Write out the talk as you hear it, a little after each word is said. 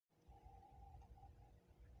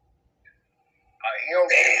He don't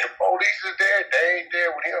get the police is there. They ain't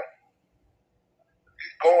there with him.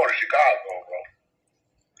 He's going to Chicago, bro.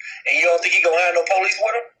 And you don't think he gonna have no police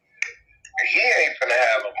with him? He ain't gonna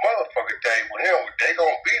have a motherfucking thing with him. They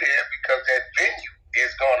gonna be there because that venue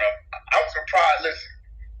is gonna. I'm surprised. Listen,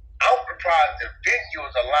 I'm surprised the venue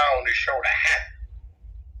is allowing the show to happen.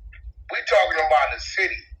 We talking about a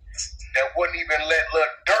city that wouldn't even let Lil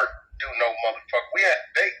Durk do no motherfucker. We had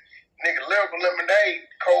nigga Lyrical Lemonade,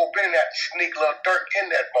 Cole Bennett had to sneak Lil Durk in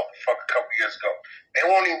that motherfucker a couple years ago. They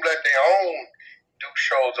won't even let their own do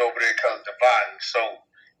shows over there because of the violence. So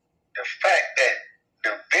the fact that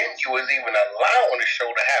the venue is even allowing the show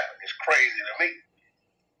to happen is crazy to me.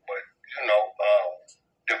 But,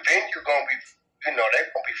 the venue gonna be, they're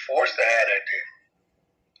gonna be forced to have that there.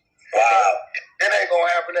 Wow. It ain't gonna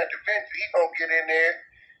happen at the venue. He gonna get in there.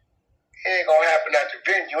 It ain't gonna happen at the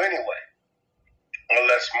venue anyway.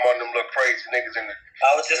 Unless one of them little crazy niggas in the...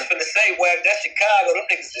 I was just finna say, Wack, that's Chicago. Them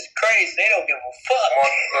niggas is crazy. They don't give a fuck.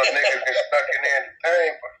 One little niggas been stuck in there the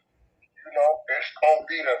thing, but, it's gonna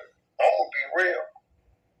be I'm gonna be real.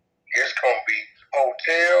 It's gonna be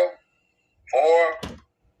hotel or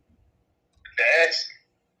the exit.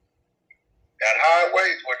 That highway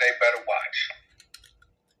is what they better watch.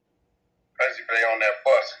 Especially if they on that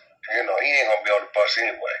bus. He ain't gonna be on the bus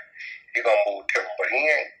anyway. He gonna move different, but he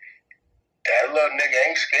ain't. That little nigga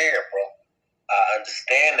ain't scared, bro. I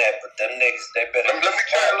understand that, but them niggas, they better... Let me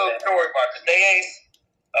tell you a little story about this. They ain't...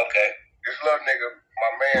 Okay. This little nigga,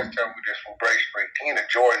 my man's telling me this from Grape Street. He in the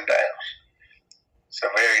Jordan Downs. It's a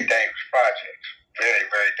very dangerous project. Very,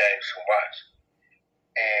 very dangerous to watch.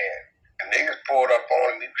 And the niggas pulled up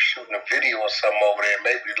on him. He was shooting a video or something over there.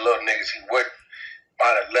 Maybe the little niggas he with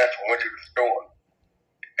might have left and went to the store.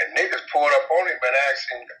 And niggas pulled up on him and asked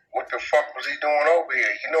him, what the fuck was he doing over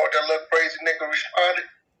here? You know what that little crazy nigga responded?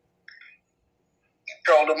 He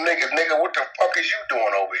told them niggas, nigga, what the fuck is you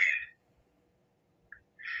doing over here?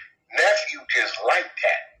 Nephew just like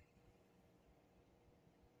that.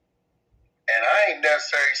 And I ain't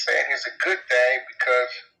necessarily saying it's a good thing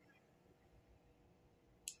because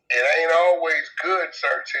it ain't always good in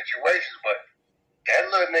certain situations, but that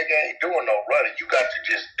little nigga ain't doing no running. You got to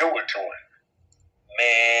just do it to him.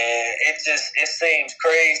 Man, it seems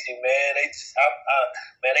crazy, man. They just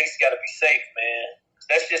gotta be safe, man.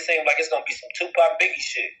 That shit seems like it's gonna be some Tupac Biggie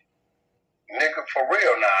shit. Nigga, for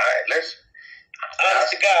real, listen.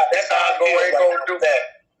 Honest to God, that's how I feel. Ain't gonna do that.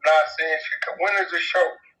 Not saying shit. When is the show?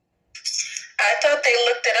 I thought they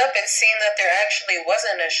looked it up and seen that there actually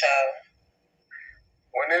wasn't a show.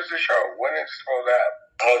 When is the show? When is it supposed to happen?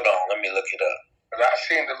 Hold on, let me look it up. Because I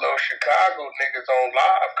seen the little Chicago niggas on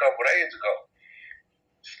live a couple days ago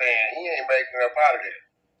saying he ain't making up out of there.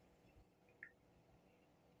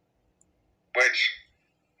 Which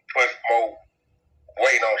puts more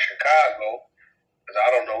weight on Chicago, because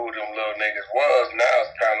I don't know who them little niggas was. Now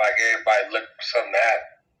it's kind of like everybody looking for something to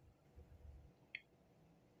happen.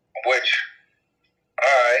 Which,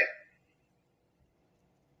 alright,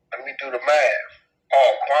 let me do the math.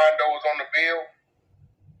 Oh, Quando was on the bill?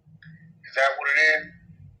 Is that what it is?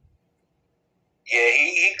 Yeah,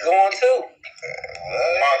 he going too.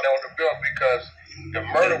 Quando on the bill because the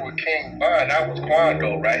murder with King Von, that was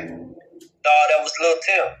Quando, right? No, that was Lil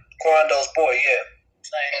Tim, Quando's boy, yeah.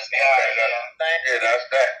 Yeah, that's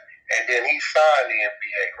that. And then he signed the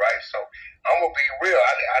NBA, right? So I'm gonna be real.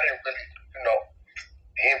 I didn't really, the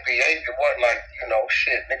NBA, it wasn't like,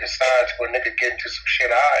 shit, nigga signed to a nigga get into some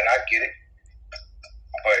shit. All right, I get it.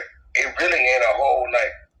 But it really ain't a whole,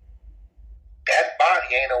 like, that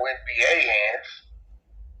body ain't no NBA hands.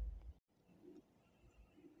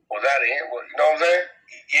 Was that it? You know what I'm saying?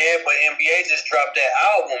 Yeah, but NBA just dropped that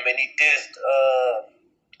album and he dissed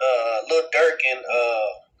Lil Durk and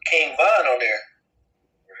King Von on there.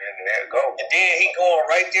 And there you go. And then he going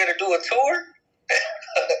right there to do a tour?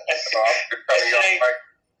 So I'm just telling y'all, like,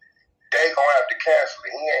 they gonna have to cancel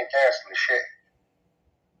it. He ain't canceling shit.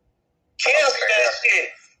 Cancel that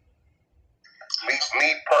shit.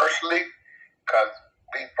 Me personally,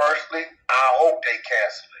 I hope they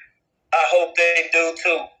cancel it. I hope they do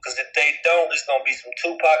too, because if they don't, it's gonna be some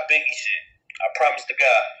Tupac Biggie shit. I promise to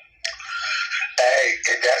God. Hey,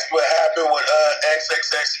 and that's what happened with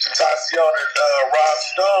XXXTentacion and Rob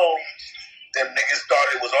Stone. Them niggas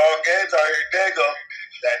thought it was all games out here. There you go.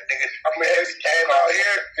 That nigga, they came out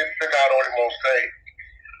here and took out on him on stage.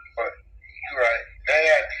 But you're right, they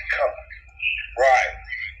had that coming. Right,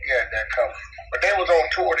 he had that coming. But they was on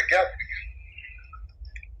tour together.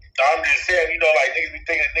 I'm just saying, like niggas be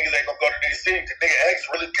thinking niggas ain't gonna go to these cities. The nigga X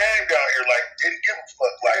really came down here, like, didn't give a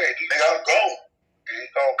fuck. Like, hey, nigga, I'm going. He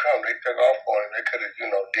gonna come. They took off on him. They could have,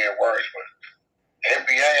 did worse, but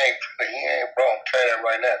NBA ain't, bro, I'm telling you that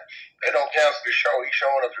right now. They don't cancel the show. He's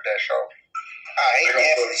showing up to that show. He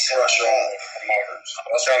definitely showing up. Promoters.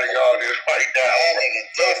 I'm telling y'all this right now. That nigga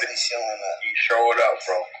definitely showing up. He's showing up,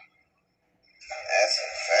 bro. That's a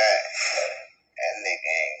fact. That nigga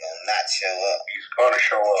ain't gonna not show up. He's gonna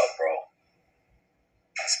show up, bro.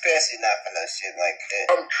 Especially not for no shit like that.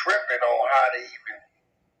 I'm tripping on how they even.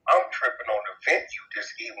 I'm tripping on the venue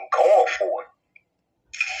just even going for it.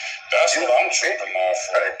 That's what I'm tripping on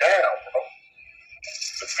for. Cut it down, bro.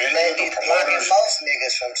 The venue, the promoters. Most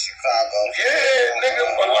niggas from Chicago. Yeah,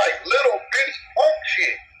 niggas for like little bitty punk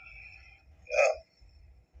shit.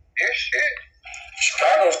 This shit.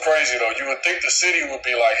 Chicago's crazy though. You would think the city would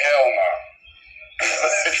be like, hell no.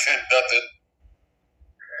 Nothing.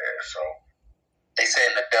 Yeah, so. They said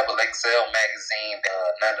in the Double XL magazine,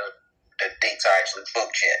 none of the dates are actually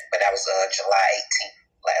booked yet, but that was July 18th,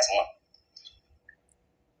 last month.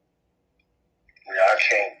 Yeah, I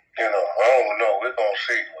can't, I don't know. We're going to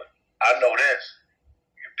see. But I know this.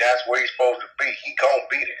 If that's where he's supposed to be, he going to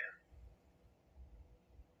be there.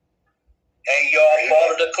 Hey, y'all,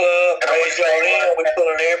 follow the club. Raise y'all in. We're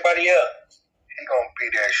pulling everybody up. He going to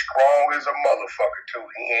be there strong as a motherfucker, too.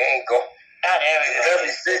 He ain't going to. Not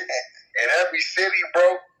In every city, bro,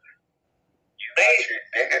 you got your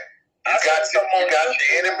nigga. You got your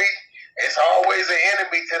enemy. It's always an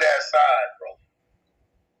enemy to that side, bro.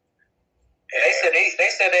 And they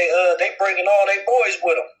said they bringing all their boys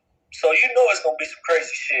with them, so you know it's gonna be some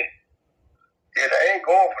crazy shit. Yeah, they ain't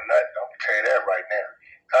going for nothing. I'm gonna tell you that right now.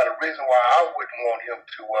 Now the reason why I wouldn't want him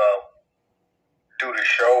to do the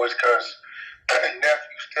show is because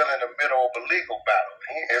nephew's still in the middle of a legal battle.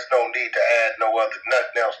 There's no need to add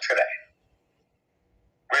nothing else to that.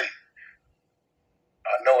 Really.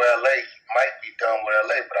 I know LA might be done with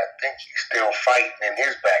LA, but I think he's still fighting in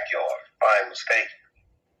his backyard, if I'm mistaken.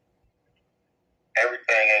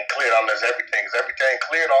 Everything ain't cleared unless everything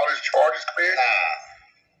cleared, all his charges cleared? Nah.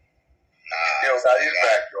 Still got his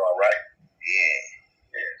backyard, right? Yeah.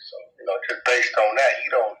 Yeah, so, just based on that, he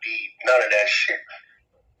don't need none of that shit.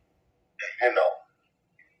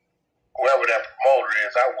 Whoever that promoter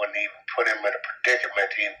is, I wouldn't even put him in a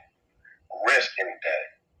predicament to even risk anything.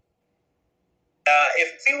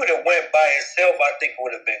 If he would have went by himself, I think it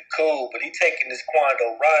would have been cool. But he taking this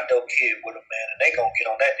Quando Rondo kid with him, man, and they gonna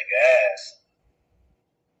get on that nigga ass.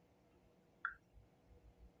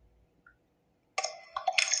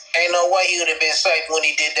 Ain't no way he would have been safe when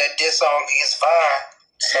he did that diss song against Vine.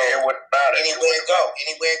 So it wouldn't matter. Anywhere it go,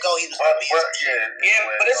 he was gonna be. Yeah,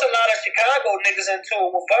 but it's a lot of Chicago niggas into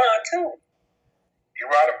it with Vine too. You're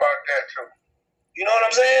right about that too. You know what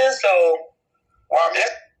I'm saying? So,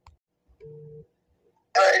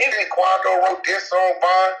 if Quando wrote this song,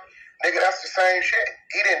 Vine, nigga, that's the same shit.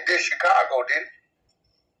 He didn't diss Chicago, did he?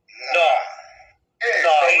 Nah. Yeah,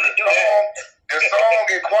 No, so he didn't do that. The song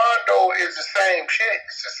in Quando is the same shit.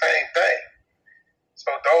 It's the same thing.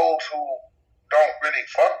 So those who don't really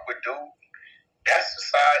fuck with dude, that's the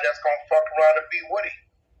side that's gonna fuck around and be with him.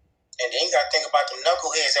 And then you gotta think about the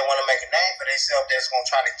knuckleheads that want to make a name for themselves that's gonna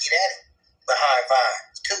try to get at it behind Vine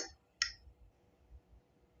too.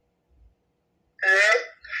 Yeah,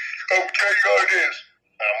 I'm gonna tell y'all this.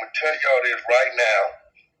 I'm gonna tell y'all this right now.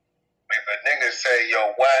 If a nigga say,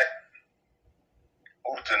 yo, Wack,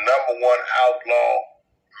 who's the number one outlaw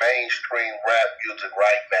mainstream rap music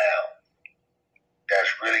right now, that's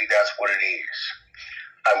what it is.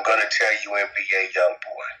 I'm gonna tell you, NBA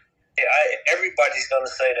YoungBoy. Yeah, everybody's gonna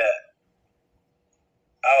say that.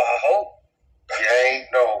 I hope. You ain't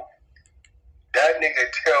no. That nigga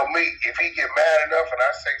tell me if he get mad enough and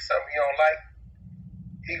I say something he don't like,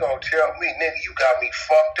 he gonna tell me, nigga, you got me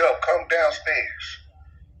fucked up. Come downstairs.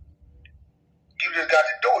 You just got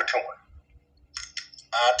to do it to him.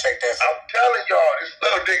 I'll take that. I'm telling y'all, this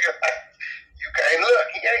little nigga, you can't look.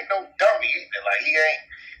 He ain't no dummy either. Like he ain't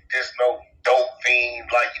just no dope fiend.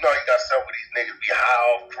 Like you got some of these niggas be high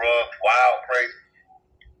off drugs, wild, crazy.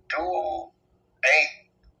 Dude ain't.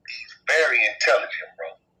 He's very intelligent,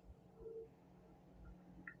 bro.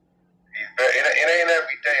 It ain't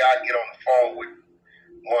every day I get on the phone with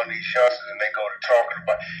one of these youngsters and they go to talking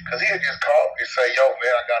about, because he'll just call me and say, yo,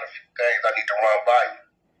 man, I got a few things I need to run by you.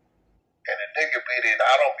 And the nigga be there,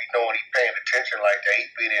 I don't be knowing he paying attention like that. He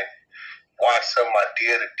be there, watch something I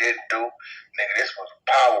did or didn't do. Nigga, this was a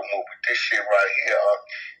power movement. This shit right here,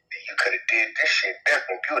 you could have did this shit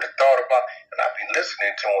different. You would have thought about, and I've been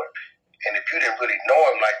listening to him. And if you didn't really know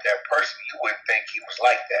him like that person, you wouldn't think he was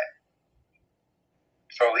like that.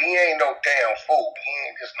 So he ain't no damn fool. He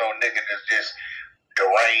ain't just no nigga that's just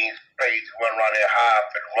deranged, crazy, run around there high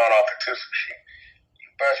and run off into some shit. You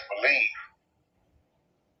best believe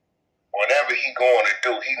whenever he going to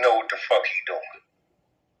do. He know what the fuck he doing.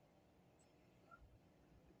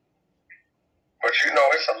 But you know,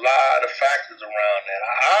 it's a lot of factors around that.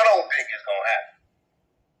 I don't think it's gonna happen.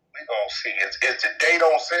 We gonna see. Is the date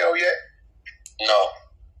on sale yet? No.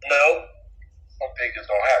 I don't think it's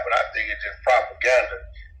gonna happen. I think it's just propaganda,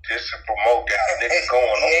 just to promote that nigga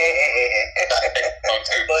going on.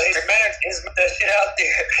 But his man is that shit out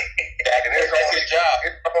there. And it's only job.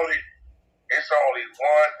 It's only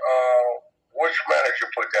one. Which manager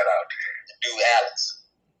put that out there? Dude, Alex.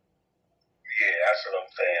 Yeah, that's what I'm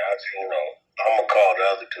saying. I'm gonna call the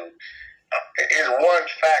other two. It's one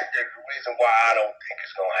factor, the reason why I don't think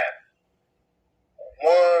it's gonna happen.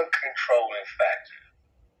 One controlling factor.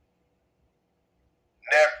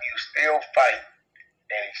 Nephew still fighting,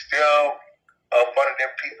 and he's still up under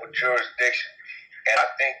them people's jurisdiction. And I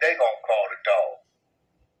think they gonna call the dog.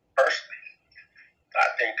 Personally, I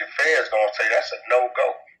think the Fed's gonna say that's a no-go.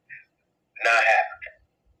 Not happening.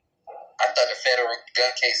 I thought the federal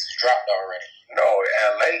gun cases dropped already. No,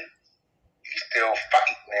 LA, he's still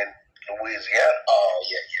fighting in Louisiana. Oh,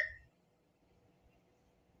 yeah.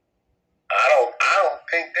 I don't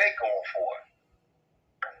think they going for it.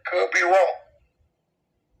 Could be wrong.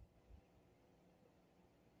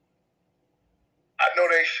 I know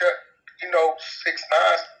they shut,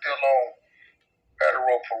 6ix9ine still on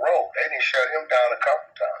federal parole. They didn't shut him down a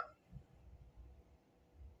couple times.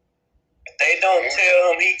 They don't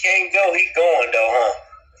tell him he can't go, he going though, huh?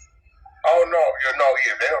 Oh no,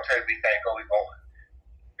 yeah. They don't tell him he can't go, he going.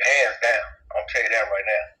 Hands down. I'll tell you that right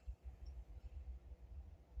now.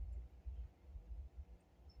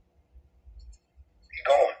 He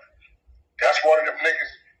going. That's one of them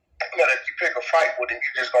niggas that if you pick a fight with him,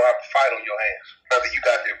 you just gonna have to fight on your hands. Whether you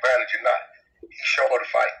got the advantage or not. He's sure to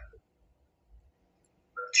fight.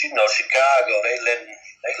 But Chicago, they letting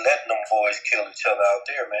them boys kill each other out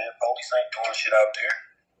there, man. Police ain't doing shit out there.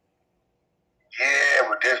 Yeah,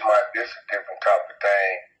 but this